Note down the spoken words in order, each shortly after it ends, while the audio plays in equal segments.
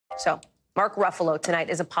So Mark Ruffalo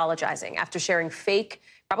tonight is apologizing after sharing fake,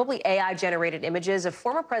 probably AI-generated images of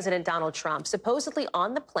former President Donald Trump, supposedly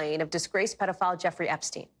on the plane of disgraced pedophile Jeffrey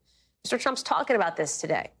Epstein. Mr. Trump's talking about this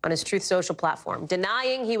today on his Truth Social platform,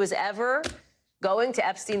 denying he was ever going to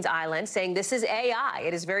Epstein's island, saying this is AI.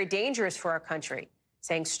 It is very dangerous for our country,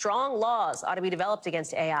 saying strong laws ought to be developed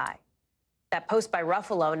against AI. That post by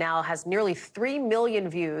Ruffalo now has nearly 3 million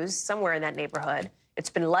views, somewhere in that neighborhood.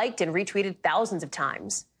 It's been liked and retweeted thousands of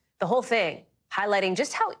times. The whole thing highlighting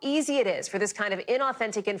just how easy it is for this kind of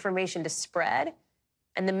inauthentic information to spread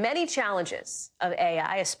and the many challenges of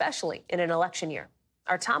AI, especially in an election year.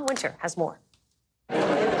 Our Tom Winter has more.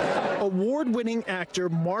 Award-winning actor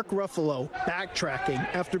Mark Ruffalo backtracking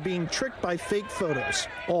after being tricked by fake photos,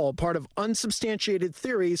 all part of unsubstantiated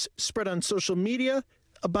theories spread on social media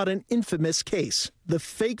about an infamous case. The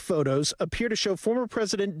fake photos appear to show former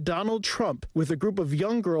President Donald Trump with a group of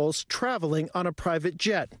young girls traveling on a private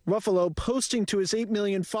jet. Ruffalo posting to his 8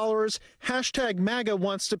 million followers, #MAGA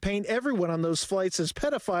wants to paint everyone on those flights as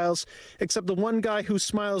pedophiles, except the one guy who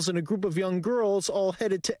smiles in a group of young girls all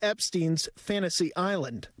headed to Epstein's fantasy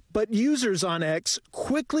island. But users on X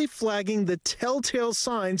quickly flagging the telltale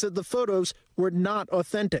signs that the photos were not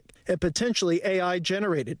authentic and potentially AI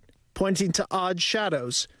generated, pointing to odd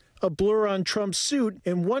shadows, a blur on Trump's suit,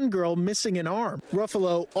 and one girl missing an arm.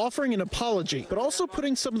 Ruffalo offering an apology, but also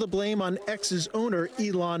putting some of the blame on X's owner,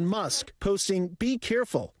 Elon Musk, posting, "Be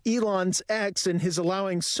careful. Elon's X and his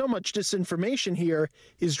allowing so much disinformation here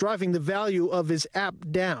is driving the value of his app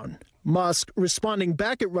down." Musk responding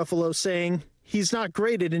back at Ruffalo saying, he's not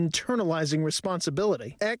great at internalizing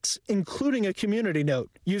responsibility. X including a community note.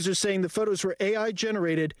 Users saying the photos were AI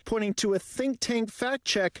generated, pointing to a think tank fact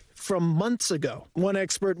check from months ago. One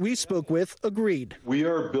expert we spoke with agreed. We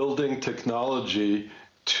are building technology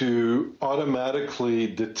to automatically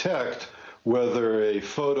detect whether a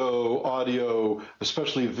photo, audio,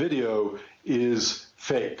 especially video, is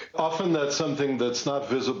fake. Often that's something that's not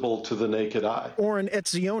visible to the naked eye. Oren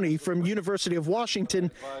Etzioni from University of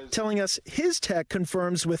Washington telling us his tech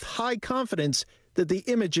confirms with high confidence that the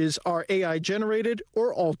images are AI generated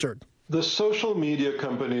or altered. The social media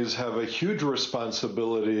companies have a huge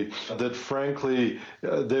responsibility that, frankly,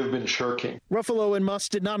 they've been shirking. Ruffalo and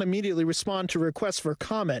Musk did not immediately respond to requests for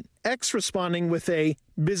comment, X responding with a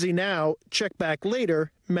 "busy now, check back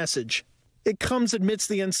later" message. It comes amidst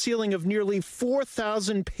the unsealing of nearly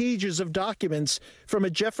 4,000 pages of documents from a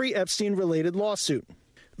Jeffrey Epstein-related lawsuit.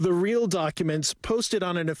 The real documents, posted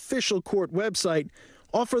on an official court website,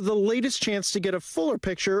 offer the latest chance to get a fuller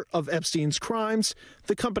picture of Epstein's crimes,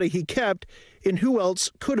 the company he kept, and who else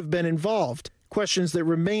could have been involved. Questions that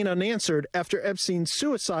remain unanswered after Epstein's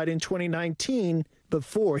suicide in 2019,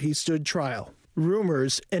 before he stood trial.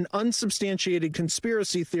 Rumors and unsubstantiated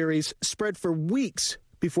conspiracy theories spread for weeks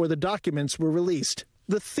before the documents were released.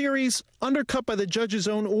 The theories undercut by the judge's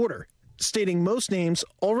own order, stating most names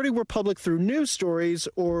already were public through news stories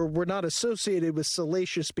or were not associated with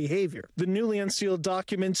salacious behavior. The newly unsealed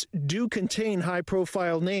documents do contain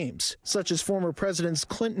high-profile names, such as former Presidents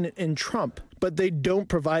Clinton and Trump, but they don't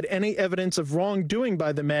provide any evidence of wrongdoing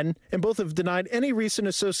by the men, and both have denied any recent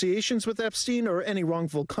associations with Epstein or any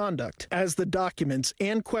wrongful conduct. As the documents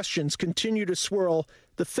and questions continue to swirl,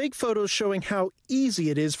 the fake photos showing how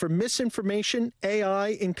easy it is for misinformation, AI,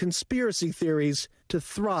 and conspiracy theories to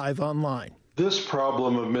thrive online. This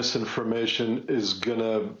problem of misinformation is going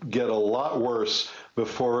to get a lot worse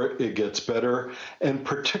before it gets better, and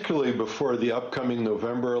particularly before the upcoming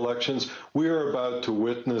November elections. We are about to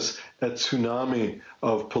witness a tsunami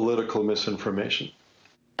of political misinformation.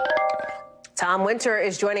 Tom Winter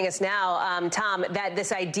is joining us now. Tom,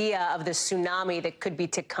 this idea of the tsunami that could be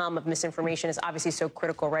to come of misinformation is obviously so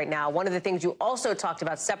critical right now. One of the things you also talked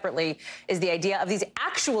about separately is the idea of these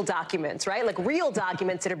actual documents, right? Like real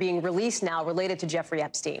documents that are being released now related to Jeffrey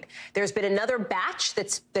Epstein. There's been another batch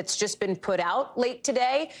that's just been put out late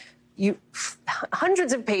today.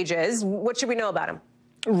 Hundreds of pages. What should we know about them?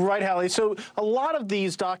 Right, Hallie. So a lot of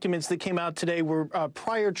these documents that came out today were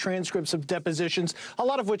prior transcripts of depositions, a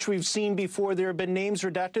lot of which we've seen before. There have been names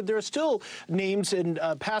redacted. There are still names and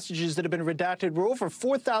passages that have been redacted. We're over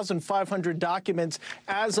 4,500 documents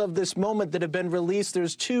as of this moment that have been released.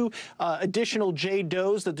 There's 2 additional J.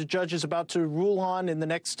 Does that the judge is about to rule on in the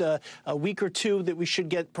next week or 2 that we should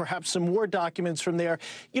get perhaps some more documents from there.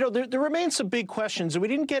 You know, there remain some big questions, and we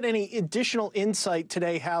didn't get any additional insight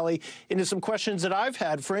today, Hallie, into some questions that I've had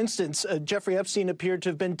had. For instance, Jeffrey Epstein appeared to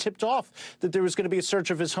have been tipped off that there was going to be a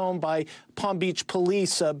search of his home by Palm Beach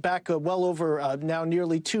police back well over now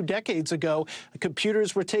nearly 2 decades ago.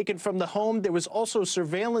 Computers were taken from the home. There was also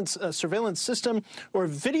surveillance system or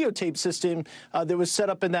videotape system that was set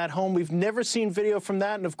up in that home. We've never seen video from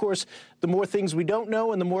that. And of course, the more things we don't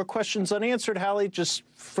know and the more questions unanswered, Hallie, just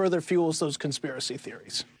further fuels those conspiracy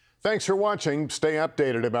theories. Thanks for watching. Stay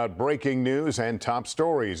updated about breaking news and top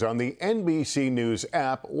stories on the NBC News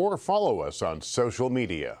app or follow us on social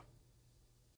media.